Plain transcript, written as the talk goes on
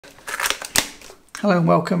Hello and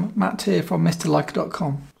welcome, Matt here from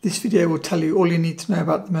MrLiker.com. This video will tell you all you need to know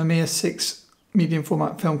about the Mamiya 6 medium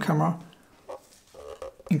format film camera,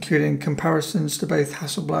 including comparisons to both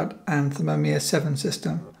Hasselblad and the Mamiya 7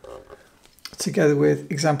 system, together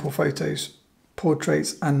with example photos,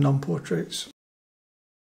 portraits and non-portraits.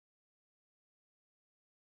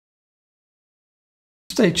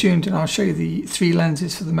 Stay tuned and I'll show you the three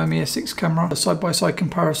lenses for the Mamiya 6 camera, a side-by-side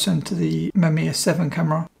comparison to the Mamiya 7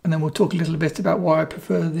 camera, and then we'll talk a little bit about why I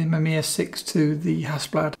prefer the Mamiya 6 to the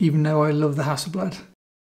Hasselblad, even though I love the Hasselblad.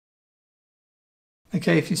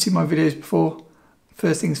 Okay, if you've seen my videos before,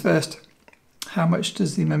 first things first, how much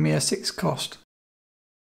does the Mamiya 6 cost?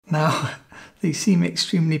 Now, they seem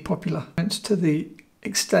extremely popular. To the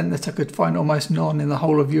extent that I could find almost none in the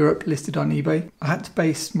whole of Europe listed on eBay. I had to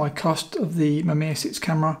base my cost of the Mamiya 6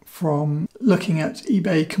 camera from looking at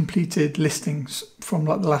eBay completed listings from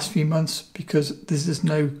like the last few months, because there's just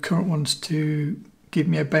no current ones to give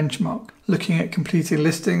me a benchmark. Looking at completed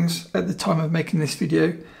listings at the time of making this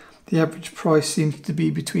video, the average price seems to be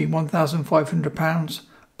between £1,500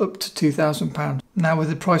 up to £2,000. Now with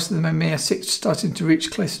the price of the Mamiya 6 starting to reach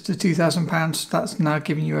closer to £2,000, that's now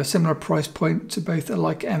giving you a similar price point to both a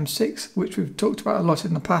Leica M6, which we've talked about a lot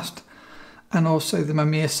in the past, and also the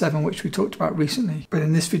Mamiya 7, which we talked about recently. But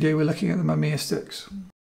in this video we're looking at the Mamiya 6.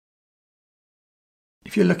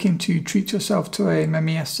 If you're looking to treat yourself to a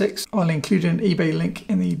Mamiya 6, I'll include an eBay link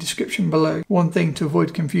in the description below. One thing to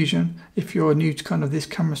avoid confusion, if you're new to kind of this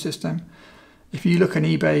camera system, if you look on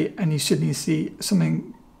eBay and you suddenly see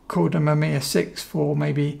something called a Mamiya 6 for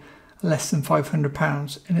maybe less than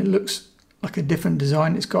 £500 and it looks like a different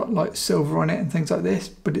design, it's got like silver on it and things like this,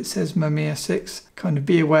 but it says Mamiya 6, kind of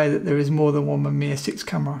be aware that there is more than one Mamiya 6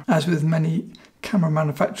 camera. As with many camera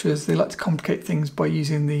manufacturers, they like to complicate things by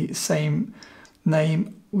using the same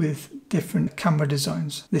name with different camera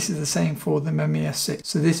designs. This is the same for the Mamiya 6.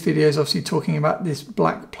 So this video is obviously talking about this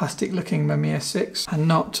black plastic looking Mamiya 6 and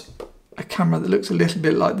not a camera that looks a little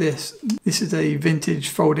bit like this. This is a vintage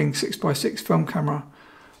folding 6x6 film camera.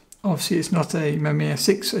 Obviously it's not a Mamiya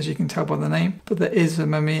 6 as you can tell by the name, but there is a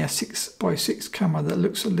Mamiya 6x6 camera that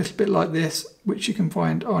looks a little bit like this, which you can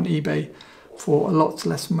find on eBay for a lot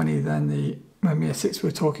less money than the Mamiya 6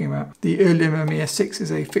 we're talking about. The earlier Mamiya 6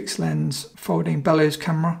 is a fixed lens folding bellows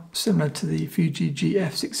camera, similar to the Fuji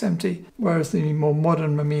GF670, whereas the more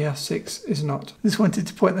modern Mamiya 6 is not. Just wanted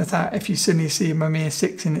to point that out. If you suddenly see a Mamiya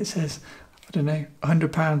 6 and it says, I don't know,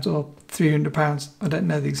 £100 or £300, I don't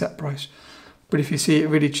know the exact price. But if you see it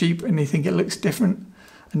really cheap and you think it looks different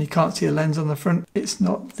and you can't see a lens on the front, it's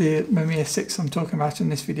not the Mamiya 6 I'm talking about in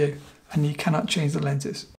this video, and you cannot change the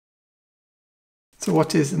lenses. So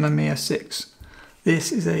what is the Mamiya 6?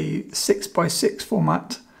 This is a 6x6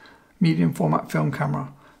 format, medium format film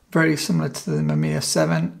camera, very similar to the Mamiya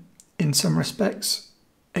 7 in some respects,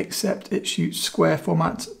 except it shoots square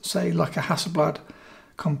format, say like a Hasselblad,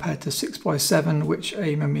 compared to 6x7, which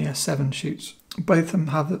a Mamiya 7 shoots. Both of them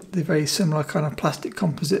have the very similar kind of plastic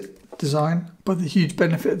composite design, but the huge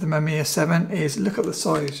benefit of the Mamiya 7 is look at the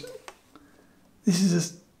size. This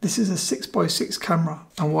is a 6x6 camera,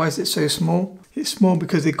 and why is it so small? It's small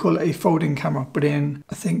because they call it a folding camera, but in,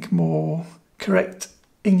 I think, more correct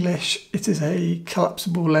English, it is a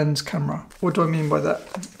collapsible lens camera. What do I mean by that?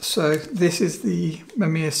 So this is the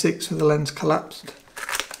Mamiya 6 with the lens collapsed.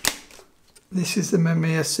 This is the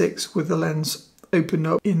Mamiya 6 with the lens opened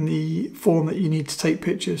up in the form that you need to take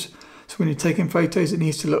pictures. So when you're taking photos, it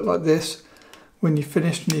needs to look like this. When you're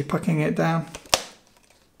finished and you're packing it down,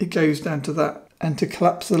 it goes down to that. And to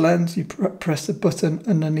collapse the lens, you press the button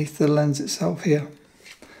underneath the lens itself here.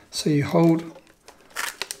 So you hold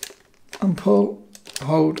and pull,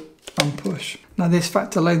 hold and push. Now this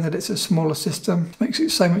fact alone that it's a smaller system makes it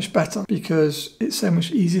so much better, because it's so much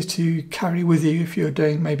easier to carry with you if you're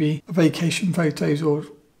doing maybe vacation photos or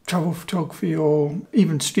travel photography or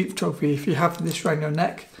even street photography. If you have this around your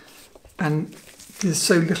neck and there's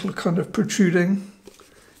so little kind of protruding,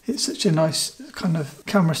 it's such a nice kind of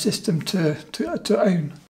camera system to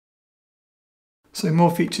own. So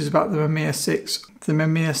more features about the Mamiya 6. The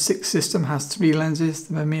Mamiya 6 system has 3 lenses,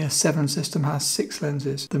 the Mamiya 7 system has 6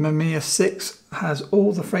 lenses. The Mamiya 6 has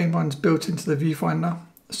all the frame lines built into the viewfinder,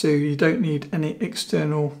 so you don't need any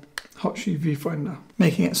external hot shoe viewfinder,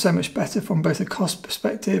 making it so much better from both a cost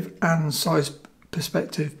perspective and size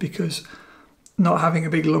perspective, because not having a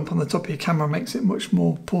big lump on the top of your camera makes it much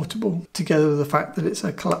more portable, together with the fact that it's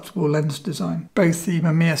a collapsible lens design. Both the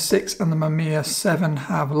Mamiya 6 and the Mamiya 7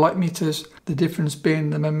 have light meters, the difference being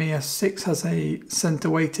the Mamiya 6 has a center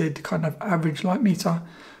weighted kind of average light meter,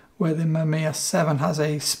 where the Mamiya 7 has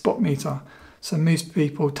a spot meter. So most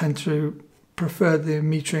people tend to prefer the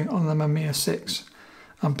metering on the Mamiya 6.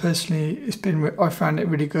 And personally, I found it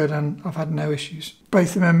really good and I've had no issues.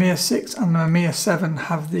 Both the Mamiya 6 and the Mamiya 7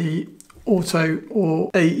 have the auto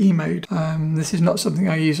or AE mode. This is not something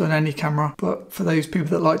I use on any camera, but for those people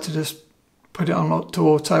that like to just put it on to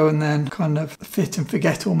auto and then kind of fit and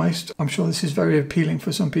forget almost, I'm sure this is very appealing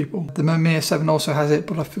for some people. The Mamiya 7 also has it,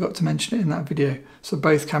 but I forgot to mention it in that video. So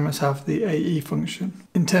both cameras have the AE function.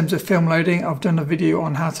 In terms of film loading, I've done a video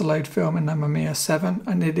on how to load film in the Mamiya 7,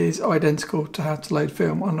 and it is identical to how to load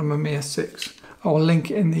film on the Mamiya 6. I'll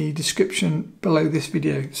link it in the description below this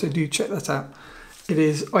video, so do check that out. It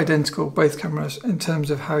is identical, both cameras, in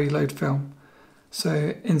terms of how you load film.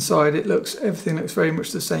 So inside everything looks very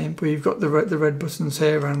much the same, but you've got the red buttons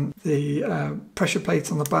here and the pressure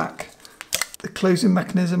plate on the back. The closing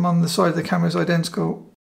mechanism on the side of the camera is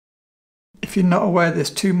identical. If you're not aware, there's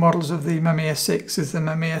two models of the Mamiya 6. There's the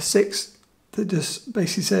Mamiya 6 that just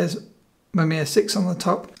basically says Mamiya 6 on the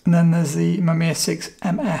top, and then there's the Mamiya 6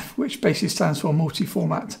 MF, which basically stands for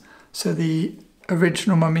multi-format. So the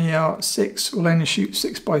original Mamiya 6 will only shoot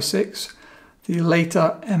 6x6. The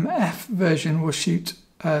later MF version will shoot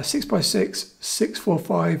 6x6,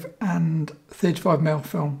 645 and 35mm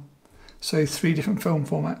film. So 3 different film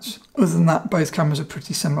formats. Other than that, both cameras are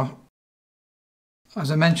pretty similar.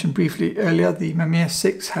 As I mentioned briefly earlier, the Mamiya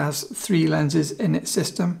 6 has 3 lenses in its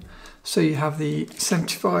system. So you have the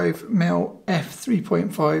 75mm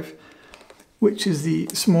f3.5, which is the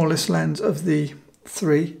smallest lens of the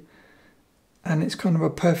 3. And it's kind of a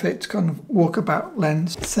perfect kind of walkabout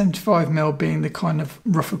lens. 75mm being the kind of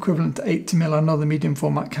rough equivalent to 80mm on other medium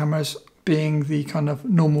format cameras, being the kind of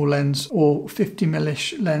normal lens, or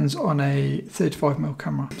 50mm-ish lens on a 35mm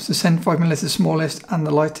camera. So 75mm is the smallest and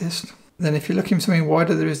the lightest. Then if you're looking for something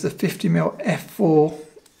wider, there is the 50mm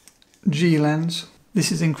f4G lens.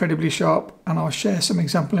 This is incredibly sharp, and I'll share some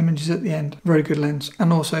example images at the end. Very good lens,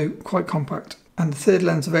 and also quite compact. And the third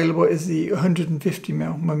lens available is the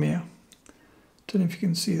 150mm Mamiya. Don't know if you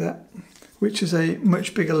can see that, which is a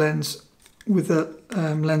much bigger lens with a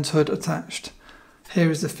lens hood attached.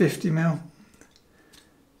 Here is the 50mm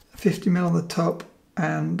on the top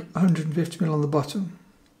and 150mm on the bottom.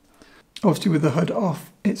 Obviously with the hood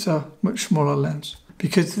off, it's a much smaller lens.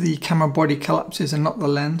 Because the camera body collapses and not the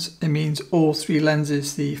lens, it means all 3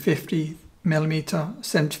 lenses, the 50mm,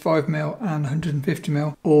 75mm and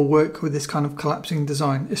 150mm, all work with this kind of collapsing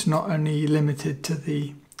design. It's not only limited to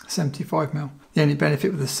the 75mm. The only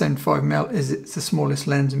benefit with the 75mm is it's the smallest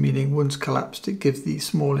lens, meaning once collapsed it gives the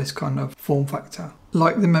smallest kind of form factor.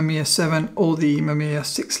 Like the Mamiya 7, all the Mamiya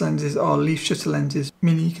 6 lenses are leaf shutter lenses,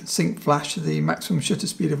 meaning you can sync flash to the maximum shutter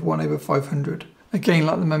speed of 1/500. Again,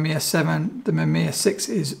 like the Mamiya 7, the Mamiya 6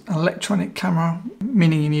 is an electronic camera,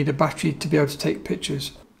 meaning you need a battery to be able to take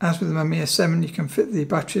pictures. As with the Mamiya 7, you can fit the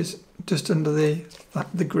batteries just under the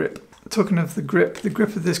grip. Talking of the grip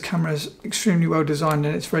of this camera is extremely well designed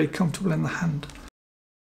and it's very comfortable in the hand.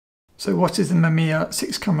 So what is the Mamiya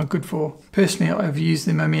 6 camera good for? Personally, I've used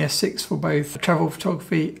the Mamiya 6 for both travel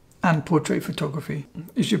photography and portrait photography.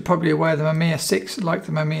 As you're probably aware, the Mamiya 6, like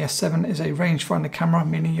the Mamiya 7, is a rangefinder camera,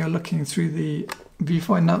 meaning you're looking through the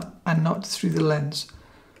viewfinder and not through the lens.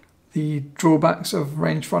 The drawbacks of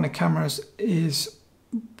rangefinder cameras is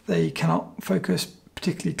they cannot focus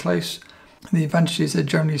particularly close. The advantages are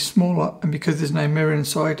generally smaller, and because there's no mirror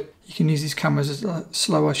inside, you can use these cameras as a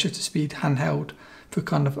slower shutter speed handheld for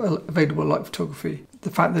kind of available light photography. The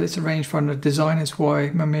fact that it's a rangefinder design is why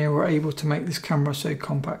Mamiya were able to make this camera so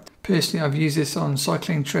compact. Personally, I've used this on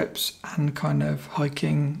cycling trips and kind of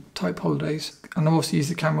hiking type holidays, and I've also used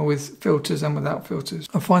the camera with filters and without filters.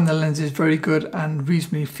 I find the lens is very good and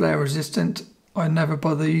reasonably flare resistant. I never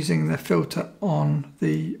bother using the filter on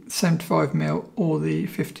the 75mm or the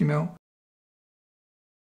 50mm.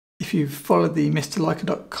 If you've followed the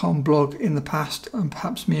MrLiker.com blog in the past, and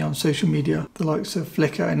perhaps me on social media, the likes of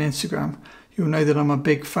Flickr and Instagram, you'll know that I'm a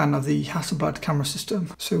big fan of the Hasselblad camera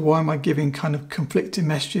system. So why am I giving kind of conflicting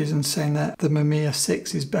messages and saying that the Mamiya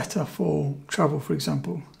 6 is better for travel, for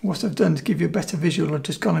example? What I've done to give you a better visual, I've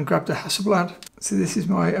just gone and grabbed a Hasselblad. So this is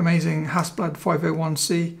my amazing Hasselblad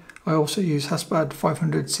 501C. I also use Hasselblad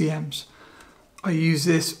 500 CMs. I use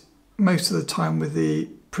this most of the time with the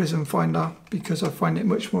prism finder because I find it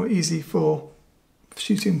much more easy for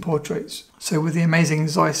shooting portraits. So with the amazing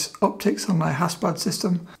Zeiss optics on my Hasselblad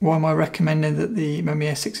system, why am I recommending that the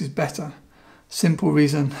Mamiya 6 is better? Simple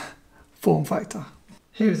reason, form factor.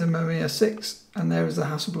 Here is the Mamiya 6 and there is the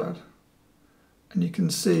Hasselblad. And you can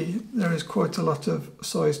see there is quite a lot of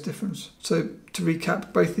size difference. So to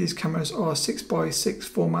recap, both these cameras are 6x6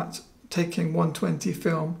 format, taking 120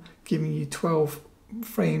 film, giving you 12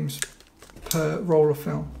 frames per roll of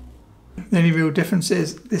film. The only real difference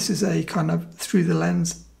is this is a kind of through the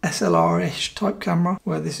lens SLR-ish type camera,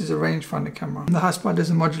 where this is a rangefinder camera. The Hasselblad is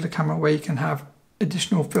a modular camera where you can have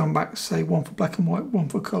additional film backs, say one for black and white, one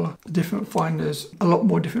for colour. Different finders, a lot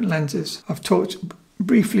more different lenses. I've talked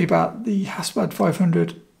briefly about the Hasselblad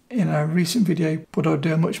 500 in a recent video, but I'll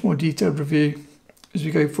do a much more detailed review as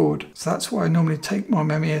we go forward. So that's why I normally take my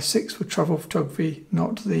Mamiya 6 for travel photography,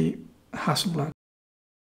 not the Hasselblad.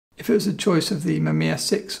 If it was a choice of the Mamiya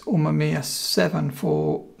 6 or Mamiya 7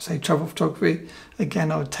 for, say, travel photography,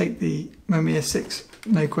 again, I would take the Mamiya 6,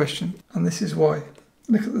 no question. And this is why.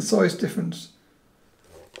 Look at the size difference.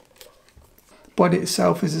 Body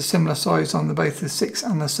itself is a similar size on both the 6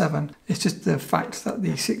 and the 7. It's just the fact that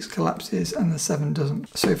the 6 collapses and the 7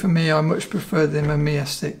 doesn't. So for me, I much prefer the Mamiya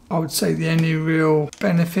 6. I would say the only real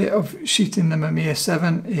benefit of shooting the Mamiya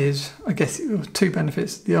 7 is, I guess, two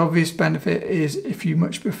benefits. The obvious benefit is if you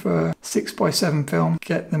much prefer 6x7 film,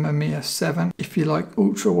 get the Mamiya 7. If you like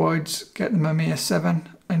ultra wides, get the Mamiya 7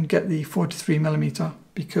 and get the 43mm,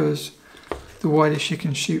 because the widest you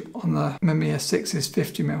can shoot on the Mamiya 6 is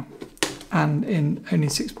 50mm. And in only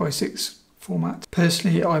 6x6 format.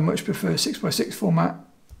 Personally, I much prefer 6x6 format,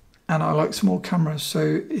 and I like small cameras,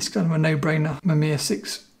 so it's kind of a no-brainer. Mamiya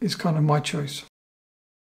 6 is kind of my choice.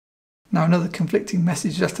 Now, another conflicting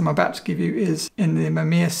message that I'm about to give you is, in the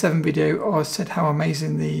Mamiya 7 video, I said how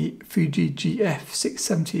amazing the Fuji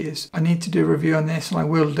GF670 is. I need to do a review on this, and I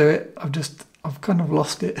will do it. I've kind of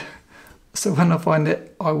lost it. So when I find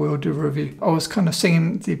it, I will do a review. I was kind of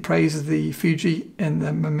singing the praise of the Fuji in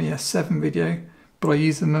the Mamiya 7 video, but I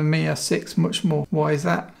use the Mamiya 6 much more. Why is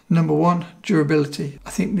that? Number one, durability.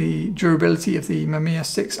 I think the durability of the Mamiya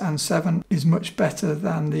 6 and 7 is much better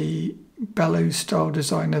than the bellows style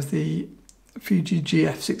design of the Fuji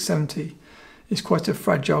GF670. It's quite a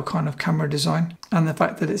fragile kind of camera design. And the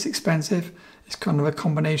fact that it's expensive is kind of a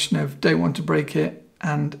combination of don't want to break it,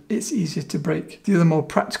 and it's easier to break. The other more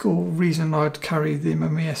practical reason I'd carry the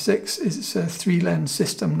Mamiya 6 is it's a 3-lens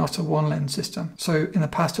system, not a 1-lens system. So in the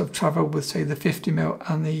past I've travelled with, say, the 50mm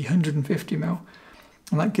and the 150mm,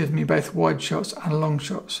 and that gives me both wide shots and long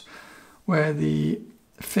shots, where the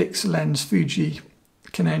fixed lens Fuji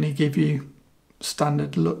can only give you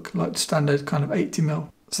standard look, like standard kind of 80mm.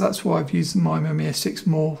 So that's why I've used my Mamiya 6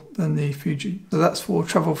 more than the Fuji. So that's for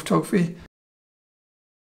travel photography.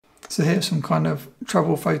 So here's some kind of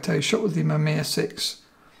travel photos shot with the Mamiya 6.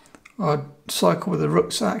 I'd cycle with a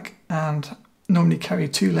rucksack and normally carry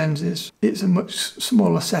 2 lenses. It's a much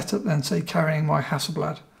smaller setup than, say, carrying my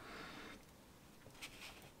Hasselblad.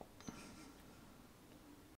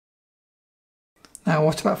 Now,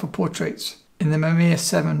 what about for portraits? In the Mamiya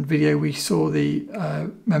 7 video, we saw the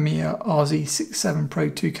Mamiya RZ67 Pro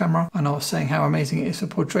 2 camera, and I was saying how amazing it is for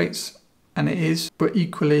portraits. And it is, but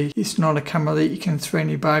equally it's not a camera that you can throw in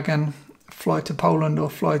your bag and fly to Poland or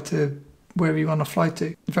fly to wherever you want to fly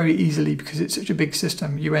to very easily, because it's such a big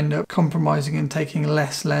system. You end up compromising and taking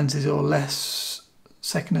less lenses or less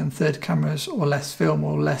second and third cameras or less film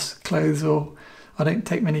or less clothes, or I don't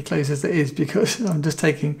take many clothes as it is because I'm just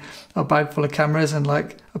taking a bag full of cameras and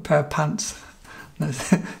like a pair of pants.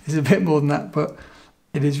 It's a bit more than that, but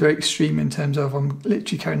it is very extreme in terms of I'm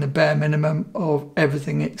literally carrying the bare minimum of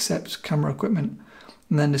everything except camera equipment,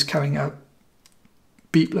 and then just carrying a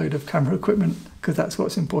beep load of camera equipment because that's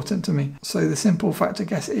what's important to me. So the simple fact, I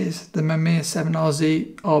guess, is the Mamiya 7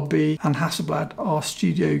 RZ, RB and Hasselblad are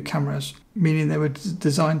studio cameras, meaning they were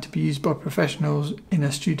designed to be used by professionals in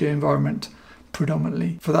a studio environment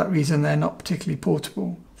predominantly. For that reason, they're not particularly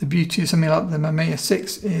portable. The beauty of something like the Mamiya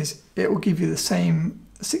 6 is it will give you the same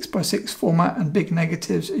 6x6 format and big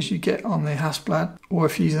negatives as you get on the Hasselblad, or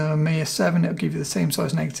if you use a Mamiya 7, it'll give you the same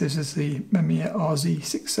size negatives as the Mamiya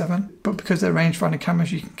RZ67. But because they're rangefinder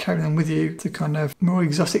cameras, you can carry them with you to kind of more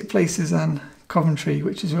exotic places than Coventry,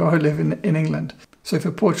 which is where I live in England. So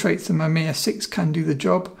for portraits, the Mamiya 6 can do the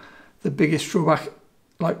job. The biggest drawback,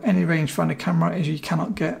 like any rangefinder camera, is you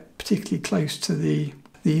cannot get particularly close to the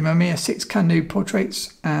Mamiya 6 can do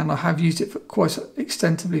portraits, and I have used it quite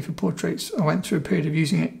extensively for portraits. I went through a period of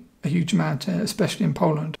using it a huge amount, especially in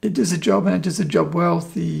Poland. It does the job, and it does the job well.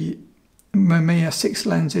 The Mamiya 6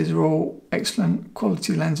 lenses are all excellent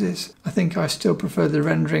quality lenses. I think I still prefer the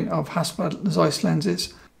rendering of Hasselblad Zeiss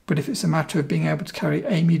lenses, but if it's a matter of being able to carry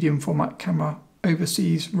a medium format camera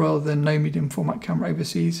overseas rather than no medium format camera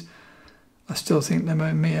overseas, I still think the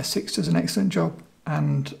Mamiya 6 does an excellent job,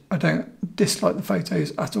 and I don't dislike the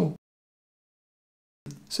photos at all.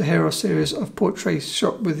 So here are a series of portraits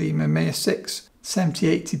shot with the Mamiya 6.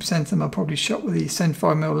 70–80% of them are probably shot with the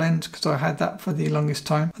 75mm lens, because I had that for the longest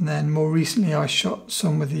time. And then more recently I shot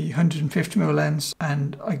some with the 150mm lens,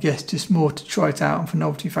 and I guess just more to try it out and for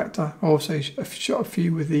novelty factor. I also shot a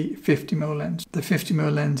few with the 50mm lens. The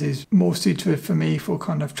 50mm lens is more suited for me for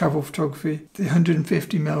kind of travel photography. The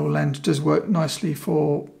 150mm lens does work nicely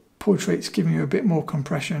for portraits, giving you a bit more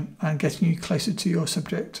compression and getting you closer to your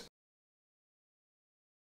subject.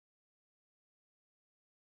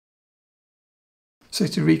 So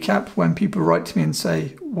to recap, when people write to me and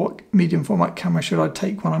say, what medium format camera should I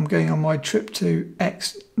take when I'm going on my trip to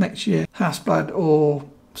X next year, Hasselblad or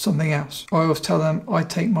something else, I always tell them I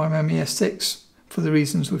take my Mamiya 6 for the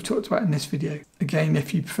reasons we've talked about in this video. Again,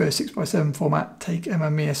 if you prefer 6x7 format, take a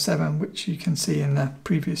Mamiya 7, which you can see in the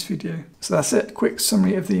previous video. So that's it, a quick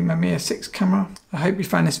summary of the Mamiya 6 camera. I hope you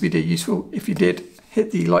found this video useful. If you did,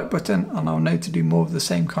 hit the like button and I'll know to do more of the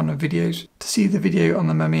same kind of videos. To see the video on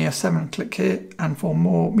the Mamiya 7, click here, and for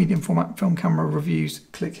more medium format film camera reviews,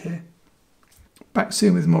 click here. Back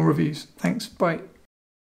soon with more reviews. Thanks, bye.